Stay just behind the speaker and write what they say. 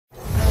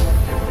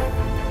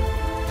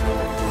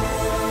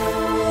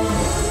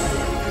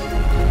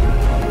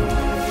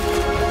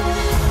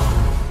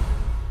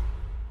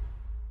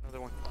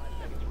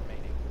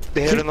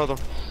They hit another.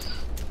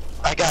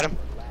 I got him.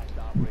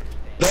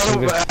 No,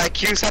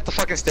 IQ's at the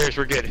fucking stairs.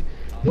 We're good.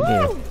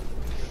 Woo!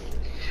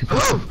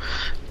 Woo!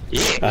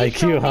 Yeah.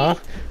 IQ, huh?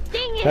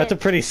 Dang it. That's a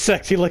pretty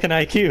sexy looking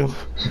IQ.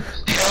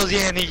 Hell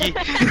yeah, nigga.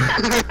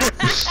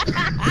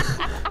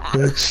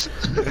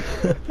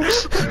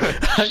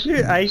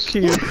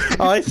 IQ.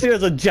 All I see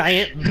is a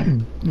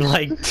giant,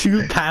 like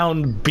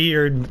 2-pound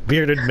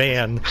bearded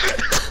man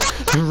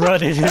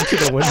running into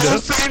the I window.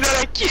 was saying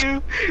that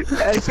IQ.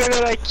 I said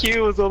that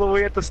IQ was all the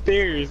way at the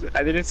stairs.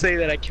 I didn't say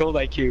that I killed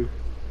IQ.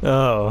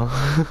 Oh.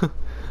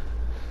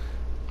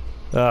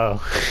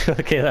 Oh.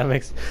 Okay, that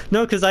makes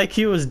no, because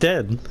IQ was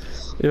dead.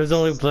 It was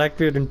only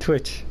Blackbeard and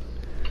Twitch.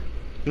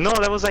 No,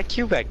 that was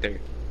IQ back there.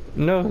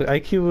 No,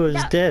 IQ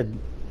was dead.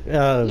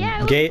 Yeah,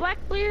 it was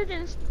Blackbeard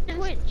and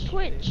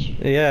Twitch.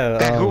 Yeah.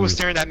 Then who was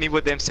staring at me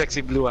with them sexy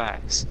blue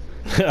eyes?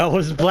 I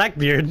was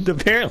Blackbeard,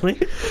 apparently.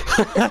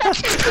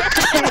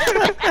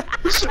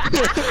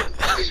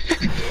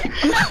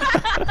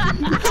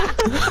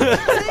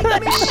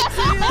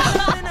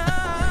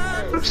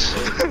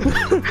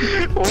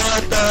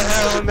 What the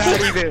hell, not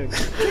even?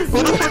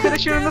 What the fuck did I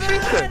shoot in the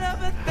face then?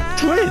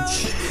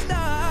 Twitch!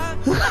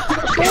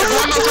 Okay,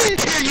 why am I right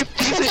there, you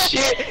piece of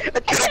shit? I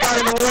could've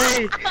gotten away!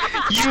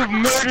 You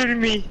murdered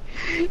me!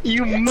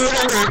 You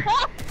murderer!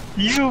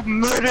 You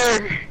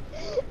murderer!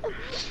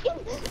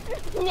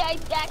 Yeah, I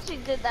actually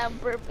did that on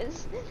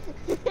purpose.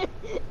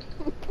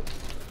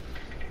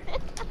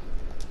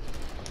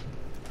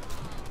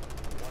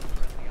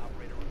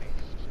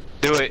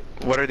 Do it.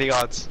 What are the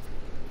odds?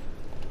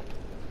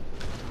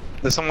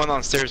 There's someone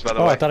on stairs, by the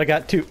way. Oh, I thought I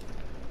got 2.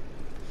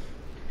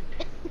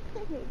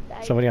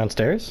 Somebody on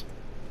stairs?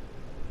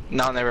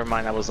 No, never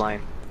mind. I was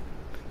lying.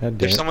 God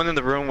There's damn it. someone in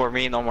the room where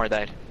me and Omar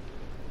died.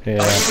 Yeah.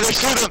 Oh, yeah,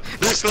 there's 2 of them!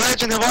 There's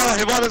Sledge and Havana!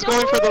 Havana's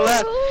going for the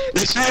left!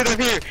 There's 3 of them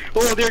here!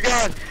 Oh, dear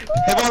God!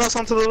 Havana's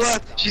on to the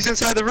left! She's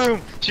inside the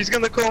room! She's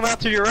gonna come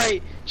out to your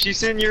right!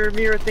 She's in your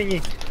mirror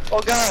thingy!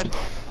 Oh, God!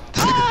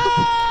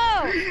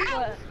 Oh!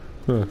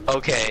 Huh.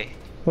 Okay.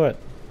 What?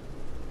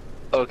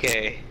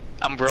 Okay.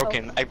 I'm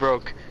broken. I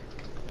broke.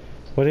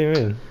 What do you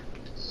mean?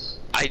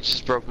 I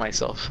just broke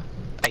myself.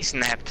 I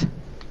snapped.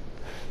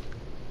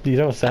 You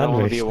don't I sound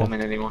don't want to very be a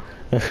woman anymore.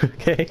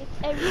 Okay.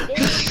 Every day.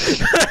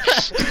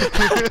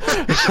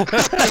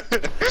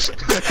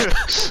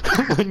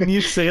 When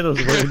you say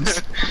those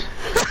words.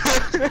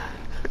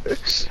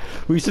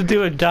 We should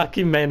do a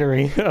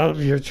documentary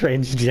of your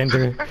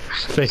transgender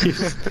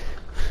face.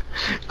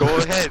 Go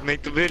ahead,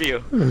 make the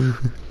video.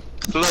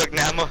 Look,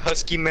 now I'm a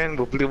husky man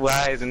with blue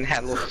eyes and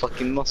had little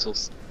fucking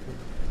muscles.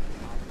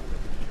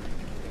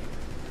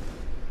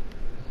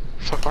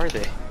 Fuck are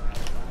they?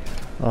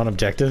 On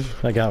objective?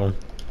 I got one.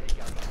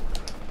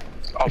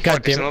 Oh God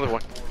fuck, there's damn it. another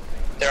one.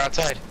 They're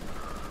outside.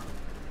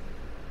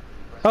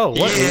 Oh,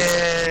 what?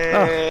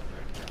 Yeah. Oh.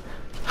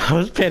 I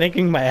was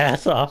panicking my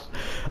ass off.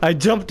 I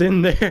jumped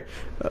in there.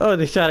 Oh,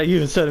 they shot at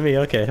you instead of me.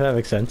 Okay, that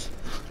makes sense.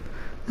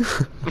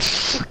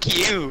 Fuck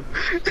you.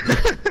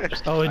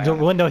 Oh, the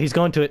window. He's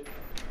going to it.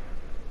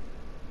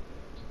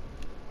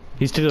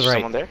 He's to the right.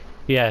 Someone there?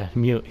 Yeah,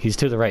 mute. He's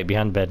to the right,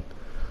 behind the bed.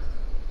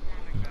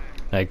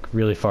 Like,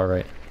 really far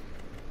right.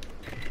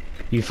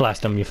 You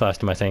flashed him, I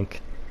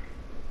think.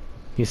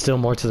 He's still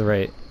more to the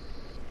right.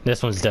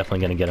 This one's definitely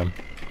gonna get him.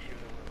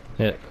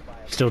 Yeah,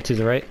 still to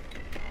the right.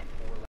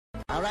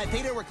 Alright,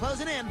 Peter, we're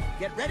closing in.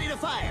 Get ready to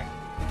fire.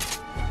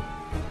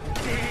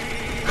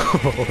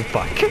 Oh,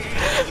 fuck.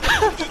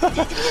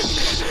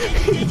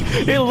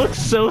 It looks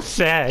so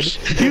sad.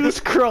 He was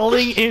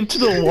crawling into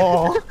the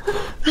wall.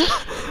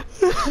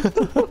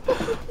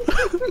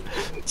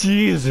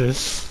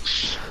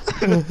 Jesus.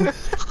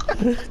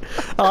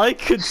 All I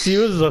could see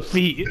was the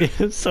feet.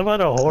 Some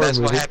kind of horror That's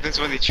movie. what happens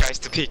when he tries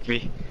to pick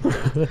me.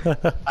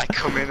 I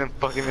come in and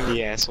fuck him in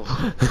the asshole.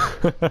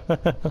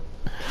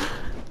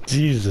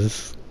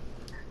 Jesus.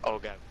 Oh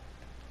god.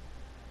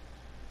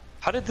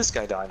 How did this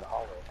guy die in the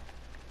hallway?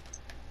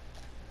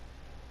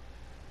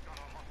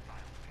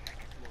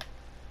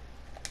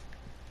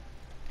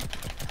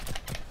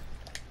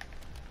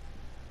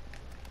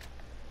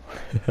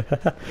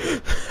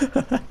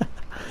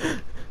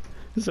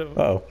 So,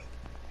 oh.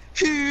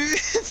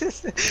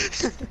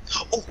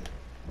 Oh!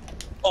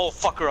 Oh,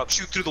 fuck her up.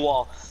 Shoot through the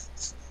wall.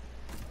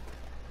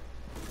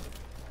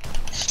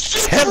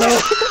 Hello!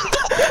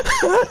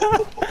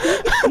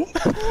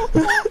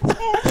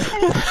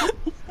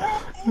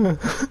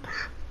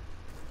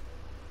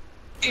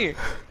 Here.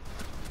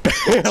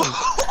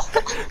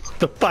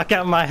 The fuck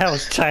out of my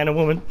house, China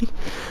woman.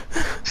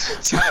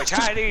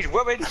 Chinese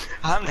woman,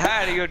 I'm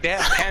tired of your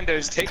damn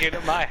pandas taking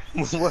my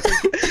word.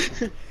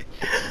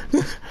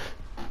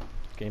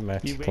 Game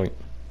match point.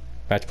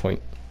 Match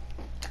point.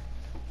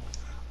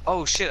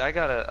 Oh shit, I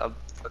got a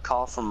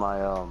call from my,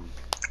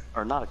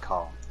 or not a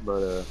call,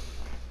 but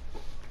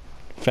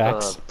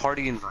Facts.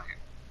 party invite.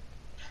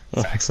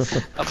 Facts.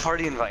 A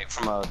party invite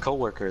from a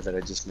coworker that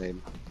I just made.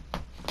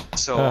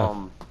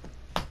 So,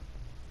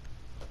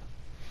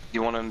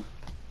 you want to,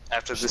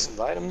 after this,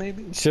 invite him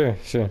maybe? Sure,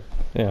 sure.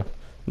 Yeah.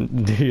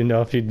 Do you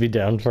know if you'd be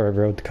down for a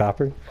road to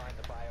copper?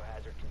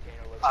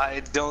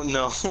 I don't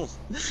know.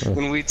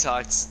 When we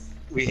talked,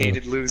 we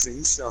hated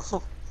losing,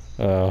 so.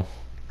 Oh.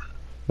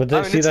 But that,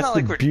 I mean, see, it's that's not the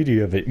like we're- beauty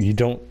of it. You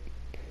don't.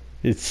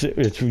 It's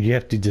you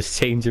have to just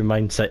change your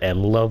mindset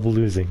and love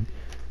losing.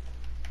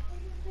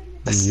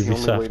 That's And the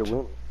you'll be only way to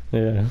soft.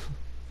 win.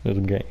 Yeah,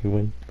 it'll get you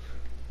win.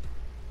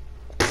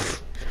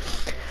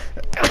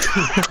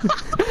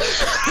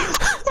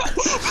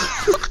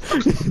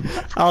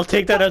 I'll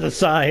take that as a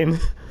sign.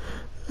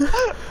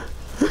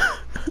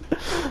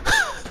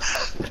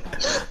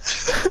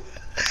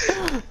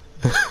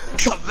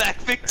 Comeback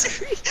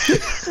victory!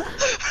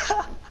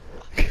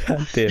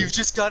 God damn. You've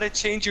just gotta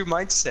change your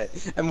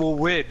mindset, and we'll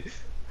win.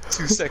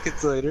 2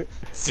 seconds later,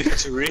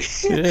 victory.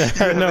 Yeah, You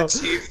have no.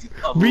 achieved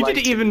a We light-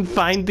 didn't even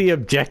find the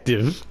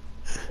objective.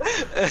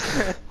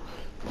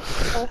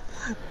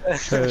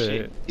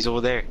 Shit, he's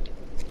over there.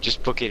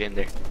 Just book it in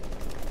there.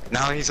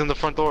 Now he's in the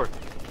front door.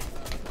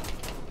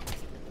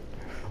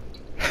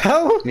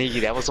 How?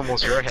 Niggy, that was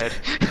almost your head.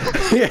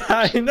 Yeah,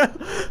 I know.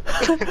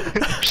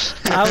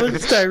 I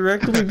was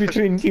directly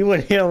between you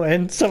and him,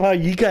 and somehow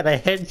you got a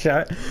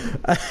headshot.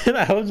 And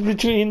I was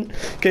between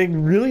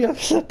getting really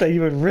upset that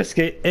you would risk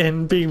it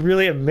and being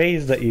really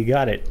amazed that you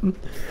got it.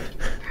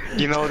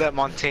 You know that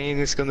Montaigne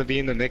is gonna be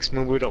in the next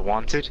movie to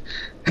Wanted?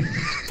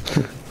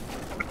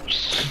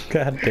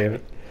 God damn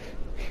it.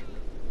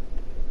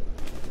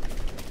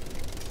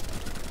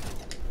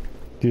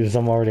 Dude,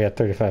 I'm already at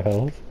 35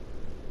 health.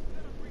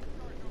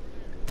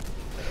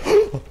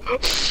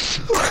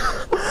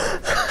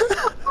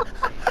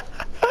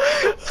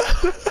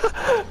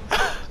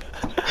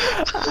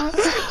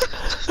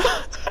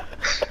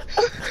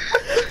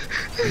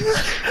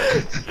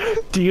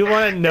 Do you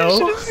want to know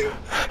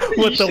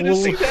what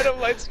the that on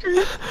my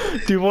screen.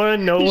 Do you want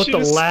to know what the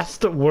should've-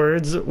 last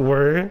words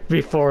were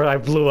before I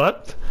blew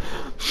up?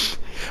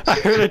 I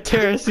heard a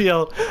terrorist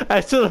yell, "I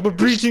set up a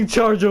breaching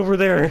charge over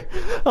there."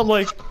 I'm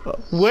like,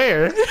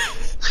 where?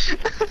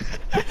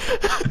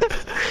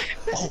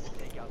 Oh,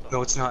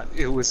 no, it's not.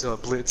 It was a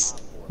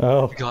blitz.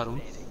 Oh, We got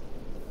him.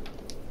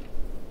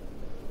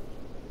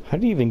 how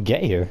did you even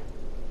get here?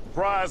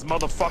 Surprise,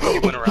 motherfucker!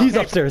 You went around. He's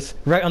upstairs,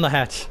 right on the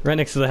hatch, right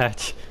next to the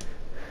hatch.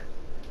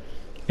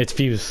 It's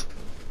Fuse.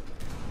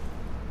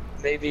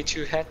 Maybe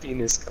true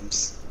happiness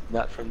comes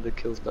not from the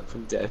kills, but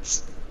from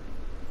deaths.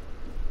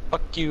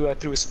 Fuck you! I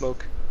threw a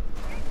smoke.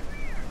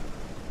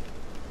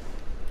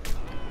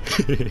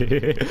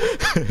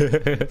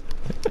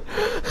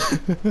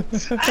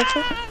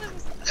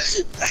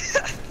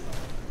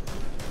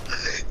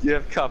 You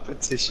have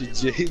competition,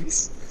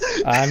 James.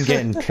 I'm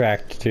getting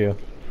tracked too.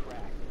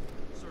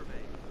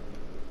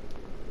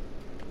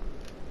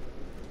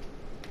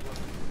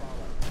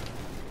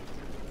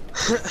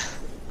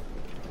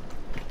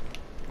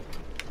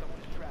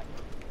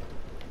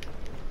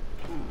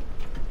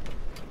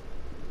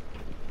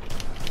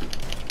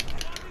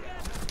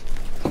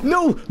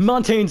 No!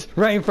 Montaigne's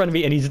right in front of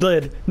me and he's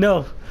dead.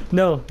 No,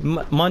 no.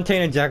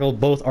 Montaigne and Jackal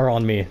both are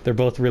on me. They're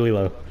both really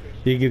low.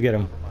 You get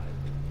them.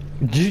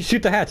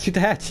 Shoot the hatch, shoot the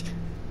hatch.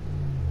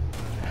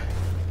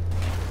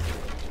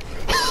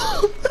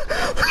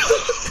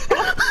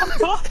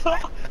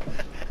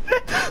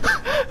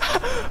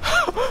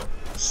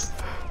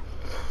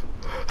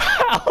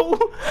 How?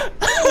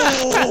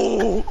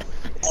 Oh!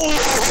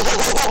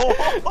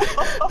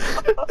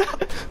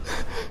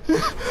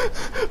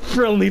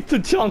 Friendly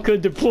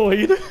Tachanka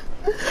deployed.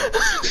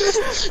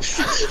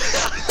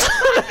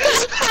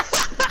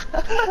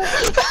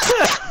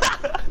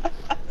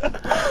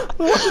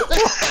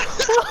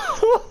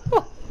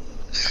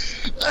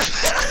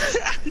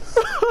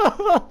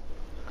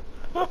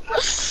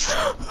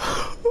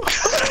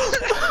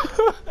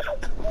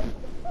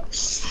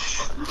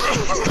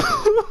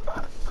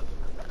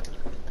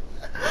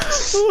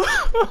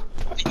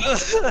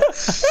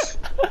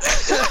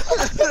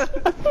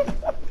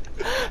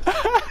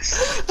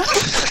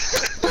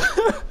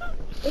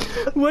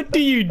 What do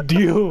you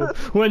do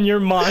when you're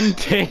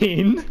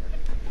Montaigne?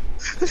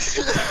 Just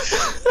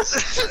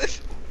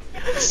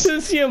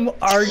see him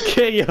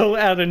RKO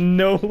out of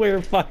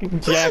nowhere, fucking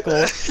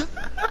Jackal.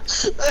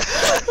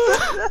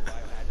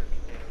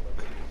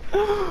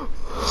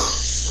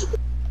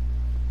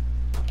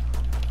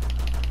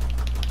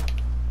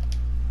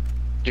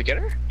 Did you get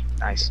her?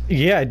 Nice.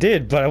 Yeah, I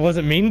did, but I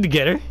wasn't meaning to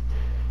get her.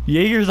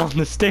 Jaeger's on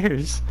the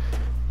stairs.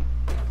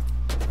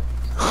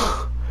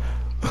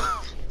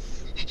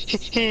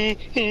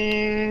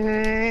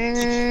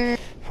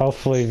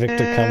 Hopefully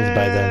Victor comes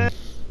by then.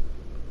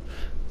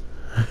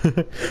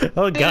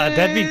 Oh god,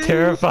 that'd be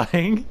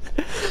terrifying.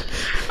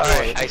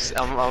 Alright,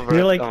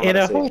 You're like in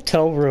a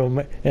hotel room,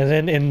 and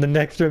then in the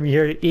next room you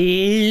hear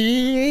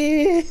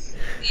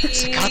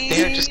God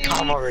damn, just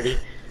calm already.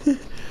 Some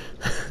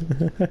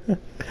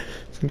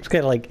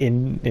kind of like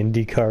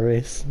indie car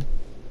race.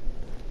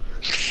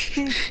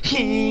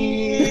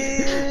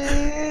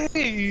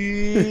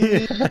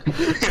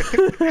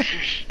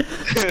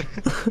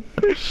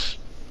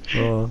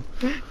 Oh,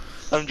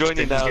 I'm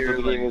joining now,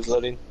 the game is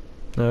loading.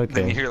 Then you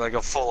okay. hear like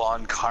a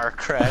full-on car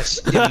crash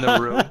in the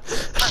room.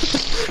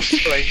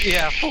 Like,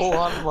 yeah,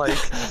 full-on like...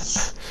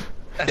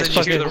 And then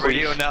you hear the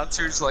radio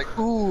announcers like,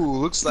 "Ooh,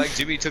 looks like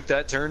Jimmy took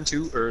that turn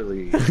too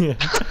early."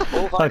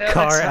 We'll A find out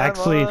car next time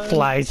actually on-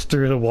 flies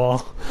through the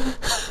wall.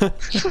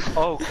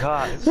 Oh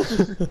god.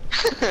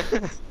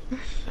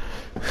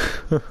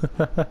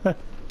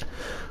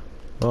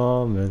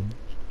 Oh man.